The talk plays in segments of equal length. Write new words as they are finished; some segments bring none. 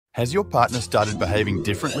Has your partner started behaving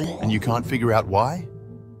differently and you can't figure out why?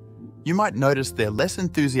 You might notice they're less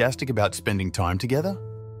enthusiastic about spending time together.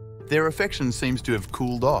 Their affection seems to have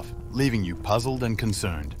cooled off, leaving you puzzled and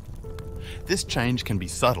concerned. This change can be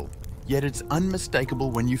subtle, yet it's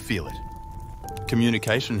unmistakable when you feel it.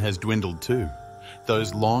 Communication has dwindled too.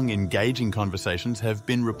 Those long, engaging conversations have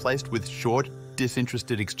been replaced with short,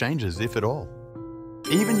 disinterested exchanges, if at all.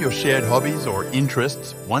 Even your shared hobbies or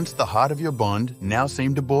interests, once the heart of your bond, now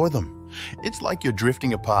seem to bore them. It's like you're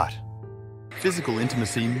drifting apart. Physical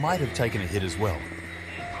intimacy might have taken a hit as well.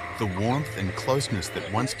 The warmth and closeness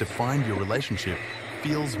that once defined your relationship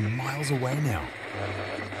feels miles away now.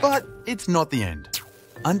 But it's not the end.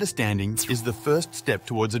 Understanding is the first step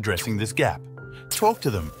towards addressing this gap. Talk to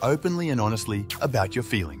them openly and honestly about your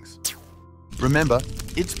feelings. Remember,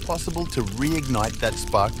 it's possible to reignite that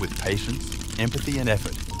spark with patience, empathy, and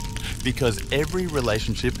effort. Because every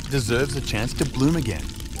relationship deserves a chance to bloom again.